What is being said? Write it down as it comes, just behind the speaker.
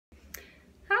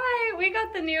Hi, we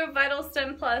got the new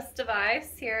VitalStim Plus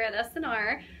device here at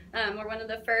SNR. We're one of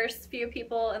the first few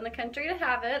people in the country to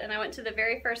have it, and I went to the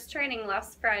very first training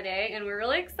last Friday, and we're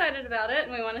really excited about it,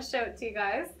 and we want to show it to you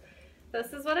guys.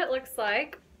 This is what it looks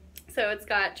like. So it's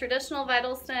got traditional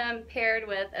VitalStim paired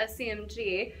with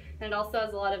sEMG, and it also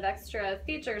has a lot of extra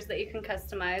features that you can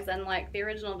customize, unlike the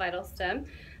original VitalStim.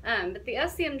 But the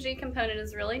sEMG component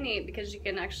is really neat because you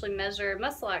can actually measure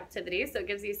muscle activity, so it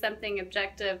gives you something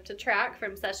objective to track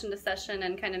from session to session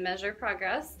and kind of measure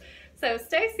progress. So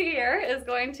Stacy here is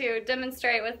going to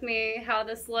demonstrate with me how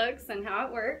this looks and how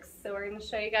it works. So we're going to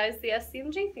show you guys the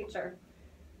sEMG feature.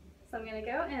 So I'm going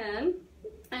to go in,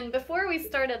 and before we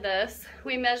started this,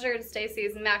 we measured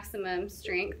Stacy's maximum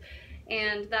strength,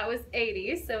 and that was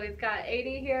 80. So we've got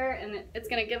 80 here, and it's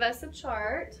going to give us a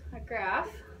chart, a graph.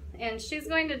 And she's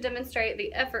going to demonstrate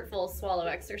the Effortful Swallow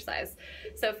exercise.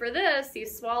 So for this, you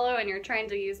swallow and you're trying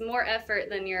to use more effort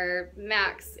than your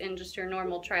max in just your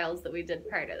normal trials that we did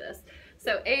prior to this.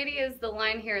 So 80 is the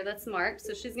line here that's marked.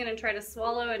 So she's going to try to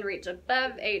swallow and reach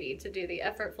above 80 to do the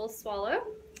Effortful Swallow.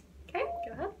 Okay,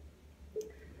 go ahead.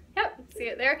 Yep, see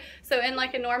it there? So in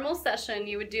like a normal session,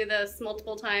 you would do this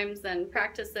multiple times and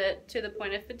practice it to the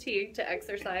point of fatigue to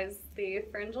exercise the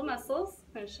pharyngeal muscles.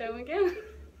 I'm going to show them again.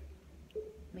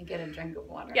 Let me get a drink of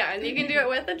water. Yeah, and you can do it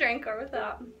with a drink or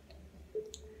without.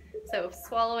 So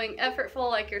swallowing effortful,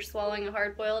 like you're swallowing a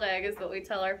hard-boiled egg, is what we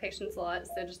tell our patients a lot.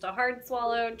 So just a hard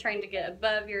swallow, trying to get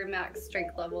above your max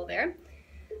strength level there.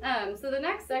 So the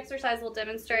next exercise we'll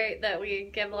demonstrate that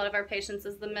we give a lot of our patients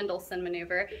is the Mendelssohn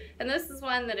Maneuver. And this is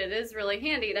one that it is really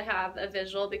handy to have a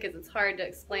visual because it's hard to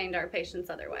explain to our patients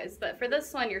otherwise. But for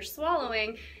this one, you're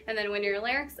swallowing, and then when your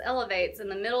larynx elevates in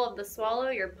the middle of the swallow,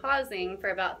 you're pausing for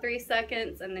about 3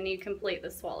 seconds, and then you complete the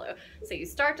swallow. So you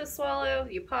start to swallow,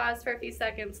 you pause for a few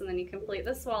seconds, and then you complete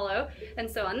the swallow.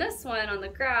 And so on this one, on the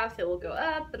graph, it will go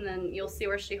up, and then you'll see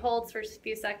where she holds for a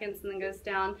few seconds and then goes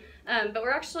down. But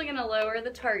we're actually going to lower the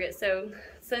target. So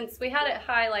since we had it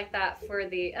high like that for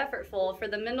the Effortful, for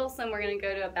the Mendelssohn we're going to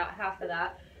go to about half of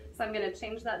that. So I'm going to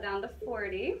change that down to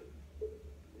 40.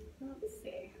 Let's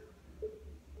see.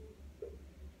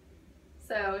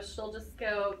 So she'll just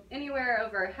go anywhere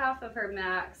over half of her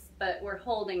max, but we're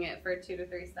holding it for 2 to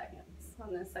 3 seconds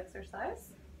on this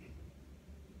exercise.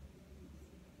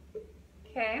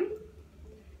 Okay.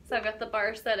 So I've got the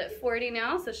bar set at 40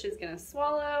 now, so she's going to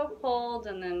swallow, hold,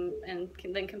 and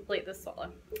then complete the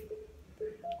swallow.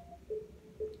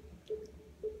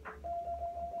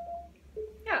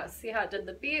 Yeah, see how it did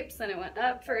the beeps, and it went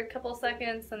up for a couple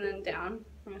seconds and then down.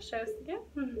 I'm going to show us again.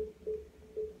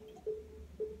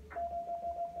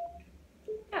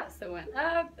 Yeah, so it went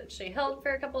up, she held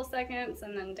for a couple seconds,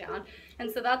 and then down. And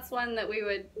so that's one that we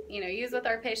would, use with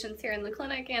our patients here in the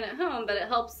clinic and at home, but it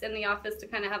helps in the office to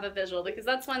kind of have a visual, because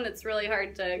that's one that's really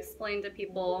hard to explain to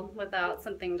people without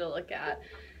something to look at.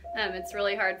 It's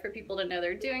really hard for people to know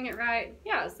they're doing it right.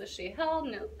 Yeah, so she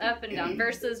held up and down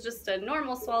versus just a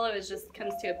normal swallow, it just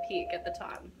comes to a peak at the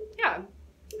top. Yeah,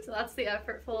 so that's the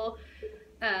Effortful,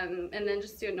 and then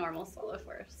just do a normal swallow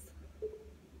for us.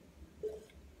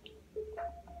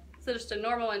 So just a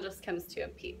normal one just comes to a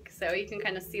peak. So you can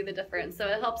kind of see the difference. So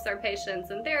it helps our patients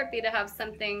in therapy to have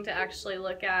something to actually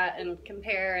look at and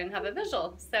compare and have a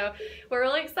visual. So we're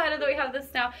really excited that we have this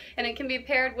now, and it can be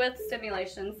paired with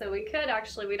stimulation. So we could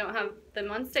actually, we don't have them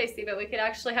on Stacy, but we could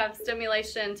actually have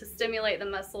stimulation to stimulate the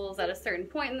muscles at a certain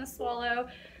point in the swallow.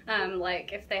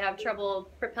 Like if they have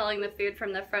trouble propelling the food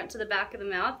from the front to the back of the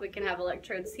mouth, we can have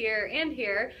electrodes here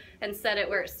and set it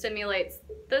where it stimulates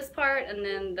this part and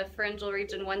then the pharyngeal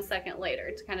region 1 second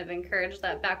later to kind of encourage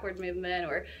that backward movement,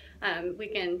 or we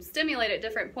can stimulate at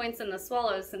different points in the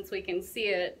swallow since we can see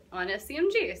it on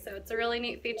sEMG. So it's a really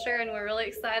neat feature, and we're really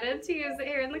excited to use it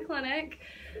here in the clinic.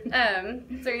 Is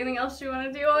there anything else you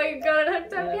want to do while you got it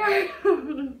hooked up here?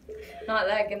 Not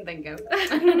that I can think of.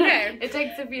 Okay. It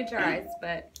takes a few tries,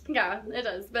 but... Yeah, it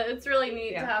does. But it's really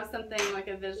neat to have something like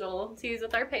a visual to use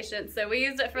with our patients. So we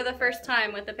used it for the first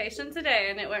time with the patient today,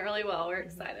 and it went really well. We're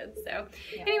excited. So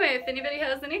anyway, if anybody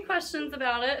has any questions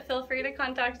about it, feel free to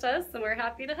contact us, and we're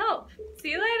happy to help.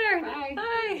 See you later. Bye.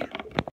 Bye.